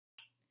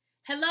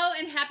Hello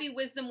and happy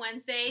Wisdom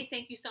Wednesday.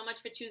 Thank you so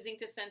much for choosing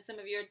to spend some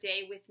of your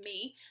day with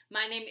me.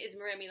 My name is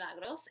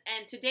Milagros,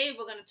 and today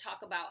we're going to talk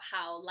about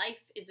how life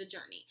is a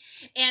journey.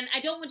 And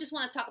I don't just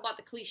want to talk about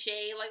the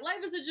cliche, like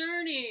life is a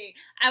journey.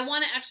 I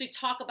want to actually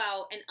talk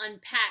about and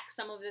unpack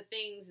some of the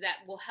things that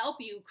will help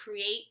you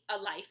create a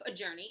life, a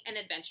journey, an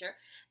adventure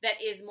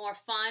that is more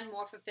fun,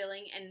 more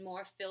fulfilling, and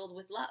more filled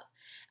with love.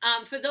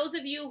 For those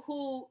of you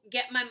who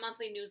get my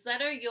monthly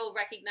newsletter, you'll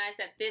recognize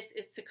that this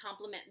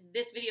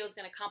video is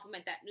going to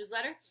complement that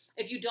newsletter.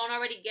 If you don't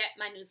already get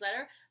my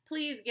newsletter,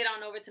 please get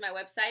on over to my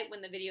website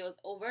when the video is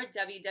over,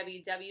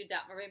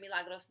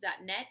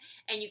 www.mariamilagros.net,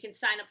 and you can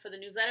sign up for the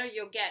newsletter.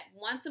 You'll get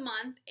once a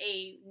month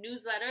a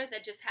newsletter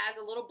that just has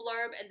a little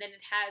blurb, and then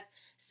it has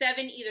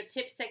 7 either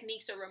tips,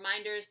 techniques, or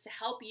reminders to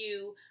help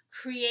you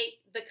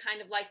create the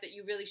kind of life that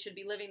you really should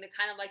be living, the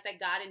kind of life that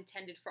God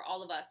intended for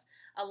all of us.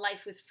 A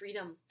life with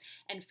freedom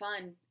and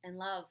fun and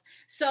love.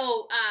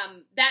 So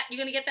that you're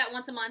going to get that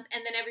once a month,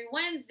 and then every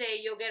Wednesday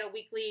you'll get a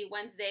weekly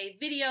Wednesday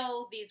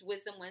video, these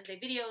Wisdom Wednesday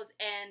videos,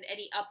 and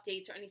any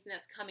updates or anything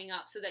that's coming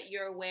up so that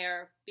you're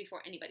aware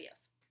before anybody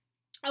else.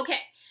 Okay,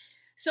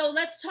 so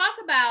let's talk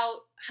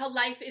about how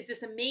life is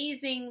this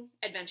amazing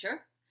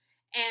adventure,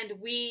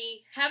 and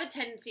we have a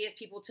tendency as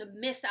people to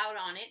miss out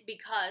on it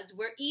because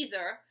we're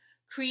either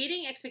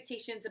creating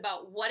expectations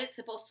about what it's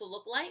supposed to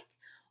look like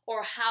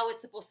or how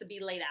it's supposed to be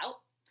laid out.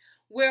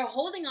 We're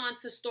holding on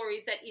to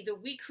stories that either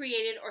we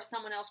created or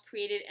someone else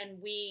created and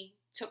we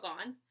took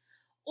on,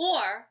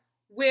 or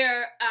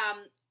we're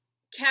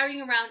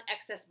carrying around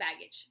excess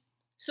baggage.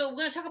 So we're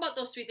going to talk about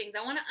those 3 things.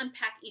 I want to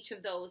unpack each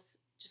of those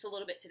just a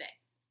little bit today.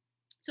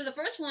 So the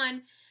first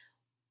one,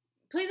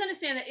 please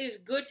understand that it is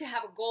good to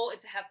have a goal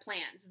and to have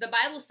plans. The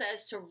Bible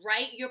says to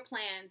write your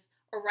plans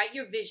or write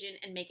your vision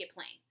and make it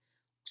plain.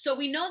 So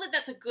we know that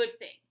that's a good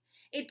thing.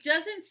 It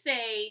doesn't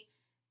say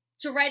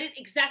to write it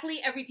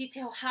exactly every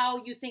detail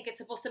how you think it's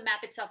supposed to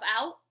map itself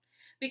out.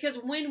 Because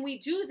when we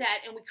do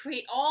that and we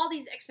create all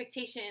these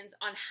expectations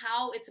on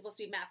how it's supposed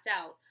to be mapped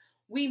out,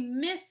 we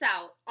miss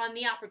out on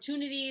the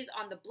opportunities,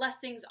 on the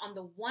blessings, on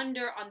the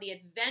wonder, on the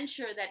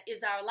adventure that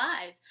is our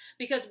lives.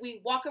 Because we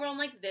walk around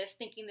like this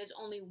thinking there's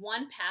only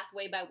one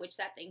pathway by which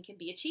that thing can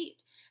be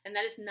achieved. And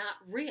that is not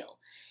real.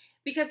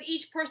 Because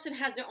each person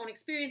has their own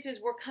experiences,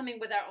 we're coming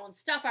with our own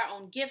stuff, our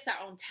own gifts, our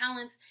own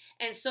talents.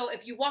 And so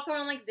if you walk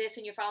around like this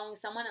and you're following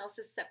someone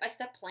else's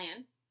step-by-step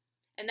plan,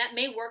 and that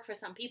may work for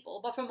some people,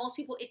 but for most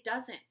people it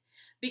doesn't.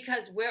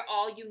 Because we're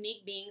all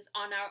unique beings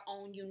on our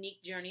own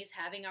unique journeys,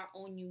 having our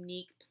own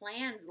unique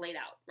plans laid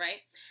out,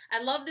 right? I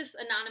love this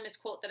anonymous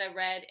quote that I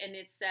read, and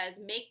it says,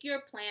 "Make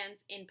your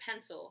plans in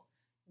pencil,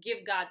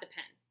 give God the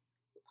pen."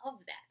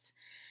 Love that.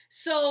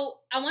 So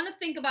I want to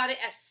think about it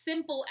as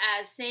simple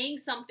as saying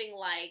something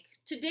like,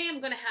 today I'm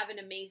going to have an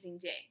amazing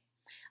day.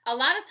 A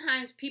lot of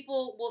times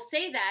people will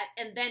say that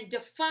and then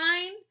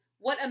define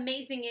what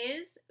amazing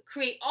is,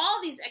 create all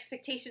these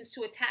expectations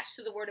to attach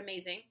to the word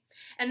amazing,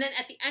 and then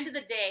at the end of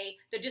the day,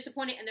 they're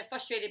disappointed and they're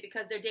frustrated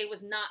because their day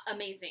was not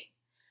amazing.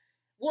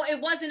 Well, it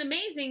wasn't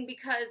amazing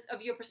because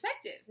of your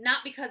perspective,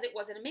 not because it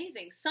wasn't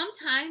amazing.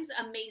 Sometimes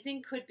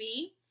amazing could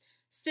be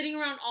sitting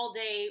around all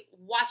day,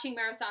 watching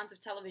marathons of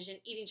television,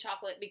 eating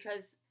chocolate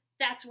because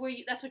that's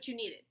what you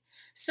needed.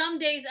 Some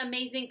days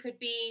amazing could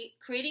be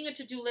creating a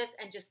to-do list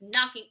and just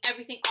knocking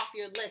everything off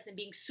your list and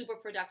being super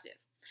productive.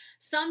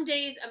 Some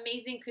days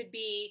amazing could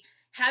be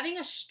having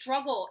a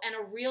struggle and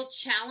a real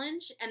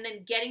challenge and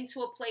then getting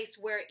to a place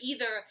where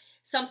either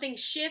something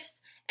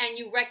shifts and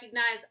you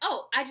recognize,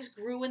 oh, I just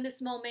grew in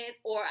this moment,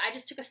 or I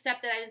just took a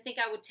step that I didn't think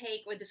I would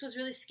take, or this was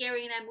really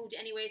scary and I moved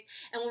anyways.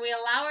 And when we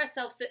allow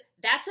ourselves to,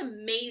 that's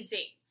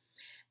amazing.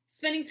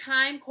 Spending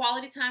time,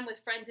 quality time with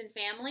friends and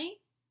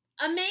family,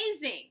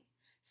 amazing.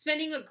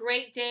 Spending a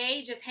great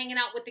day just hanging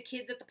out with the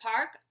kids at the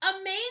park,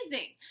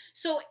 amazing.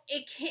 So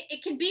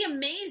it can be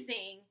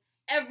amazing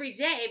every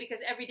day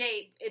because every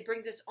day it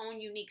brings its own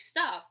unique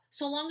stuff.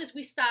 So long as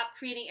we stop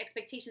creating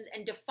expectations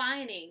and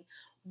defining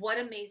what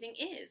amazing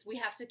is. We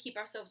have to keep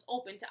ourselves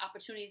open to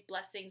opportunities,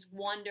 blessings,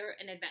 wonder,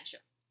 and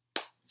adventure.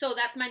 So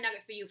that's my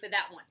nugget for you for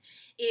that one,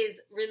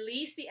 is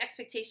release the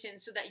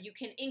expectations so that you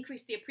can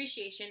increase the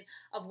appreciation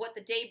of what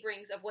the day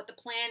brings, of what the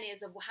plan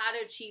is, of how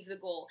to achieve the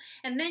goal.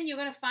 And then you're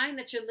going to find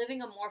that you're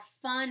living a more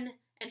fun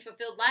and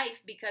fulfilled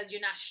life because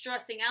you're not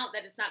stressing out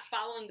that it's not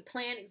following the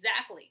plan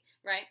exactly,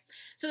 right?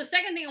 So the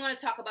second thing I want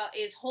to talk about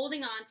is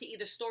holding on to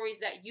either stories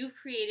that you've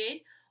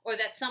created or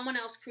that someone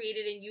else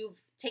created and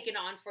you've taken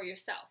on for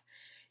yourself.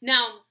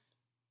 Now,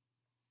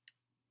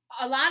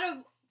 a lot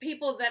of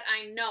people that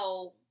I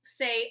know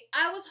say,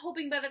 I was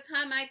hoping by the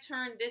time I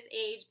turned this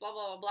age, blah,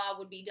 blah, blah, blah,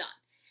 would be done.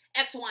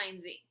 X, Y,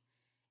 and Z.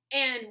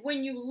 And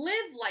when you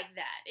live like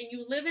that, and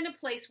you live in a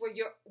place where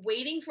you're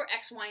waiting for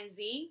X, Y, and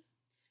Z,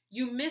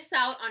 you miss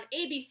out on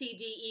A, B, C,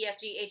 D, E, F,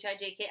 G, H, I,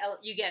 J, K, L,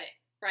 you get it,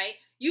 right?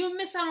 You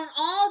miss out on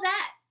all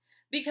that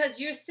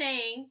because you're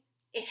saying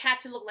it had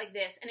to look like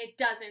this, and it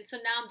doesn't. So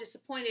now I'm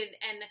disappointed,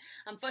 and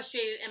I'm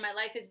frustrated, and my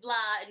life is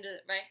blah, and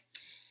right?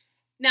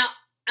 Now,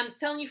 I'm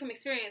telling you from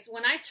experience,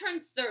 when I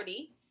turned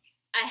 30,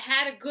 I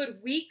had a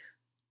good week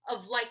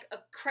of like a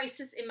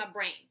crisis in my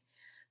brain.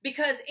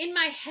 Because in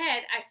my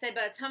head, I said,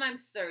 by the time I'm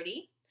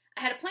 30,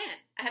 I had a plan.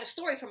 I had a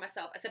story for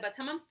myself. I said, by the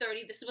time I'm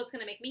 30, this is what's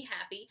going to make me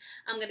happy.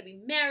 I'm going to be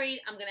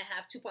married. I'm going to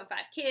have 2.5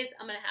 kids.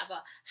 I'm going to have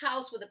a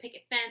house with a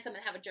picket fence. I'm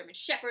going to have a German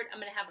Shepherd.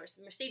 I'm going to have a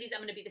Mercedes. I'm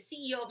going to be the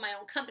CEO of my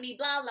own company,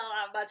 blah, blah,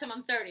 blah, by the time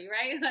I'm 30,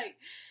 right? Like,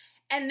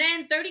 and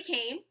then 30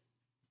 came,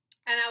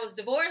 and I was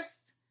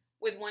divorced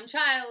with 1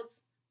 child,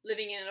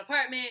 living in an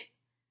apartment,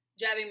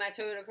 driving my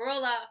Toyota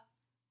Corolla,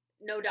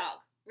 no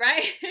dog,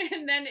 right?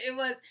 And then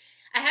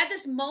I had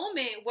this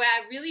moment where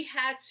I really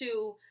had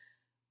to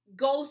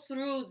go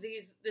through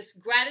this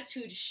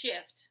gratitude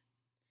shift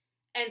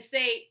and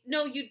say,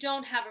 no, you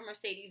don't have a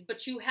Mercedes,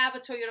 but you have a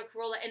Toyota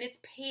Corolla, and it's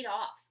paid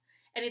off,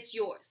 and it's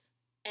yours,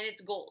 and it's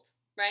gold,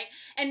 right?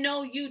 And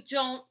no, you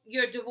don't,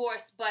 you're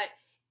divorced,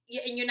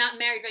 and you're not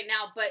married right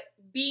now, but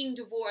being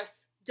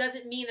divorced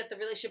doesn't mean that the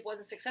relationship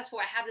wasn't successful.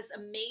 I have this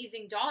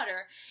amazing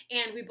daughter,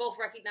 and we both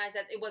recognize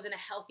that it wasn't a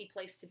healthy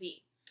place to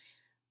be.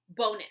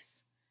 Bonus.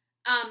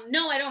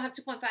 No, I don't have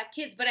 2.5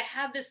 kids, but I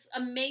have this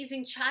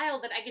amazing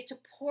child that I get to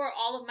pour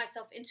all of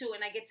myself into,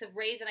 and I get to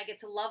raise, and I get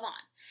to love on.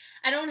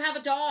 I don't have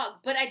a dog,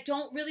 but I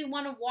don't really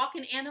want to walk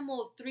an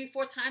animal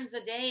 3-4 times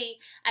a day.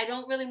 I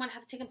don't really want to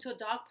have to take them to a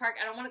dog park.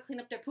 I don't want to clean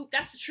up their poop.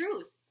 That's the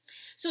truth.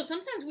 So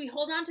sometimes we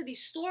hold on to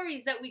these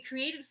stories that we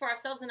created for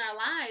ourselves in our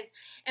lives.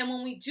 And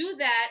when we do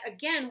that,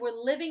 again, we're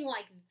living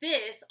like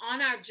this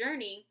on our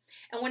journey.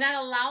 And we're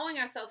not allowing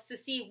ourselves to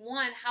see,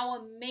 1, how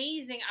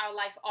amazing our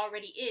life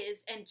already is.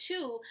 And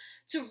 2,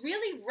 to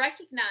really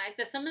recognize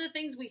that some of the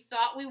things we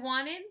thought we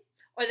wanted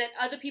or that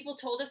other people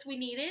told us we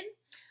needed,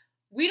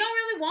 we don't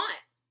really want.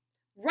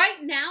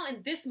 Right now,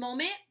 in this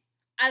moment,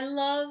 I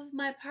love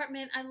my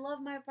apartment. I love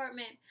my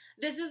apartment.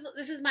 This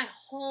is my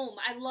home.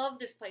 I love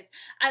this place.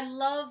 I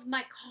love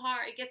my car.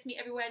 It gets me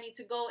everywhere I need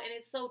to go, and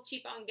it's so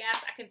cheap on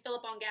gas. I can fill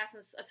up on gas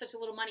in such a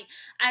little money.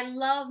 I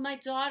love my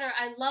daughter.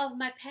 I love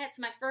my pets,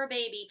 my fur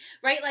baby,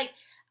 right? Like,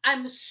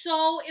 I'm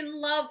so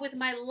in love with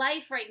my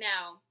life right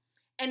now,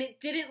 and it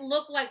didn't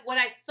look like what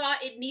I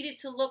thought it needed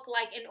to look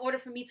like in order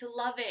for me to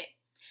love it.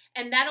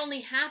 And that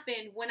only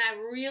happened when I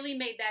really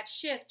made that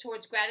shift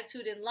towards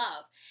gratitude and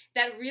love.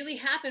 That really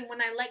happened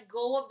when I let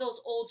go of those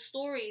old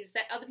stories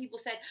that other people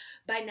said,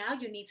 by now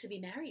you need to be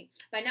married.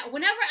 By now,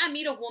 whenever I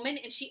meet a woman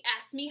and she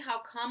asks me how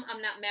come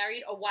I'm not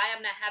married or why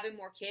I'm not having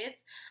more kids,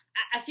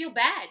 I feel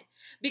bad.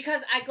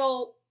 Because I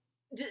go,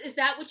 is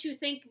that what you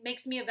think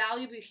makes me a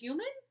valuable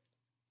human?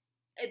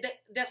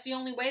 That's the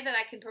only way that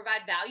I can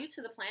provide value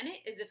to the planet,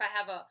 is if I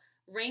have a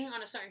ring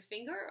on a certain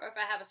finger or if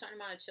I have a certain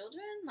amount of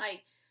children.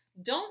 Like,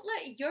 don't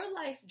let your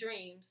life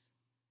dreams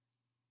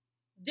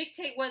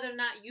dictate whether or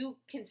not you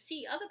can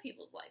see other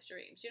people's life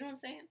dreams. You know what I'm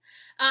saying?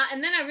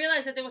 And then I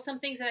realized that there were some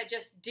things that I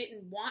just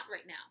didn't want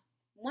right now.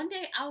 One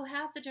day I'll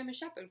have the German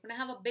Shepherd when I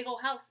have a big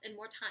old house and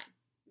more time.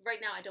 Right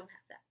now I don't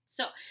have that.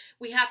 So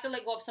we have to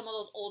let go of some of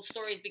those old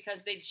stories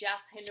because they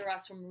just hinder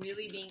us from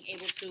really being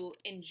able to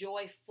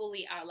enjoy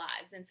fully our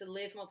lives and to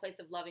live from a place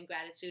of love and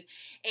gratitude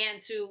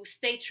and to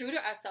stay true to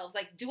ourselves.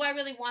 Like, do I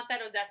really want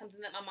that, or is that something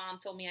that my mom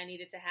told me I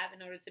needed to have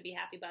in order to be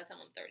happy by the time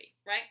I'm 30,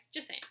 right?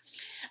 Just saying.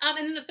 And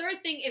then the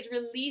third thing is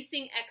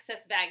releasing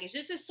excess baggage.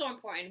 This is so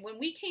important. When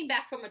we came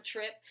back from a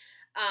trip,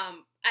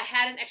 I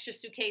had an extra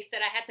suitcase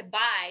that I had to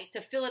buy to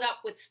fill it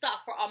up with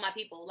stuff for all my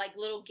people, like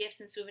little gifts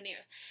and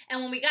souvenirs.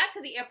 And when we got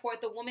to the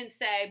airport, the woman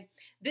said,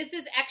 this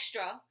is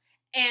extra,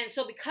 and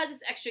so because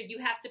it's extra, you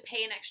have to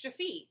pay an extra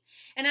fee.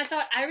 And I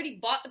thought, I already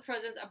bought the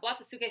presents, I bought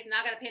the suitcase, and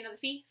now I got to pay another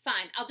fee?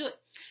 Fine, I'll do it.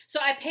 So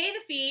I pay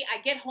the fee,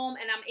 I get home,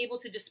 and I'm able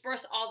to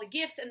disperse all the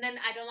gifts, and then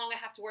I no longer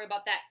have to worry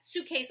about that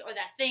suitcase or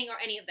that thing or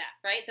any of that,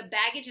 right? The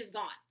baggage is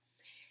gone.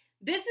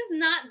 This is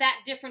not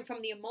that different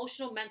from the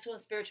emotional, mental,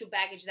 and spiritual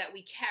baggage that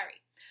we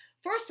carry.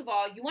 First of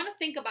all, you want to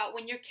think about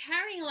when you're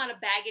carrying a lot of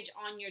baggage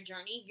on your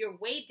journey, you're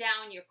weighed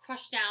down, you're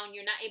crushed down,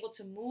 you're not able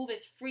to move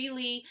as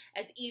freely,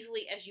 as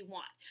easily as you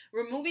want.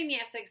 Removing the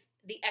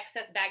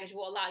excess baggage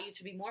will allow you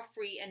to be more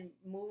free and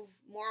move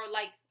more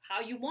like how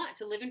you want,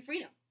 to live in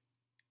freedom.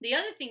 The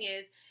other thing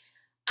is,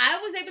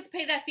 I was able to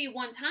pay that fee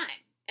one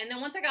time, and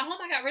then once I got home,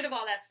 I got rid of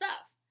all that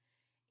stuff.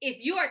 If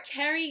you are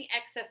carrying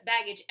excess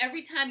baggage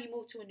every time you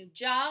move to a new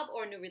job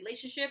or a new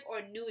relationship or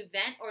a new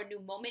event or a new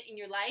moment in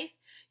your life,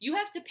 you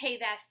have to pay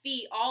that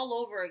fee all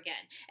over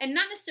again. And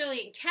not necessarily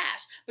in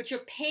cash, but you're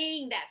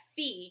paying that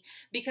fee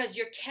because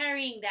you're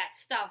carrying that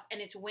stuff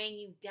and it's weighing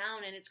you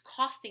down and it's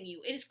costing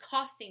you. It is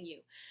costing you.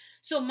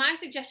 So my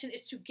suggestion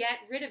is to get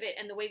rid of it.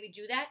 And the way we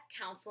do that,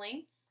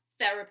 counseling,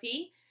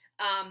 therapy,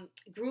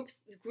 group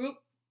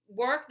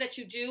work that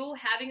you do,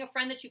 having a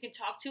friend that you can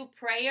talk to,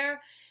 prayer,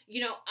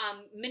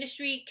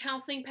 ministry,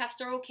 counseling,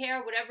 pastoral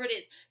care, whatever it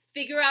is.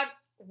 Figure out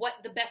what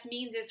the best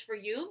means is for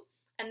you,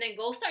 and then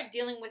go start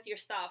dealing with your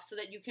stuff so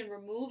that you can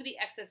remove the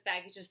excess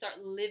baggage and start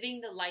living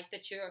the life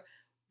that you're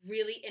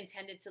really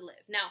intended to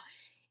live. Now,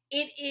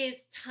 it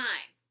is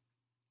time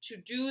to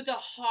do the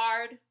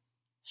hard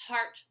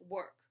heart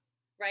work,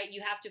 right?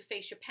 You have to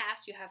face your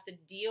past. You have to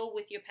deal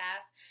with your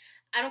past.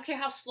 I don't care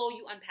how slow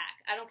you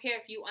unpack. I don't care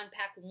if you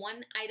unpack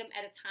one item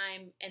at a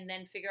time and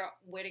then figure out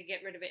where to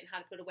get rid of it and how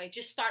to put it away.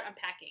 Just start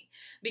unpacking,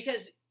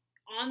 because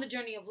on the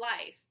journey of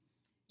life,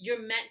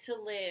 you're meant to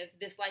live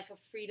this life of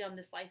freedom,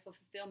 this life of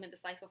fulfillment,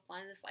 this life of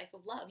fun, this life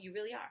of love. You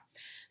really are.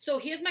 So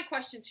here's my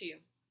question to you.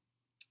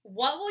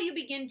 What will you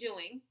begin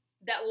doing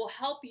that will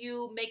help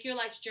you make your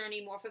life's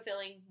journey more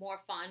fulfilling, more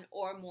fun,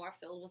 or more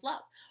filled with love?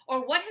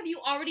 Or what have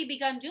you already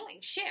begun doing?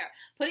 Share.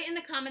 Put it in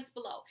the comments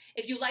below.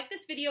 If you like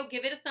this video,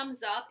 give it a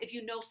thumbs up. If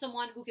you know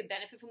someone who could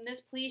benefit from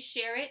this, please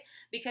share it,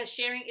 because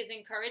sharing is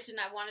encouraged, and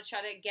I want to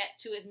try to get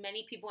to as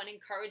many people and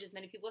encourage as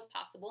many people as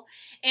possible.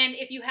 And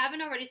if you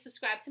haven't already,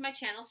 subscribe to my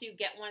channel so you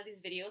get one of these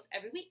videos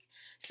every week.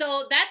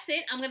 So that's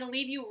it. I'm going to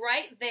leave you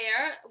right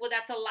there. Well,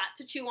 that's a lot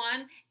to chew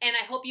on, and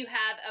I hope you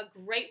have a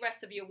great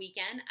rest of your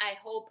weekend.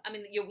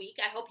 Your week.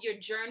 I hope your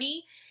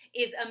journey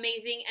is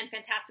amazing and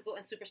fantastical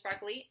and super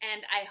sparkly,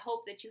 and I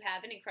hope that you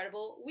have an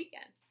incredible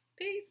weekend.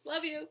 Peace.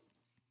 Love you.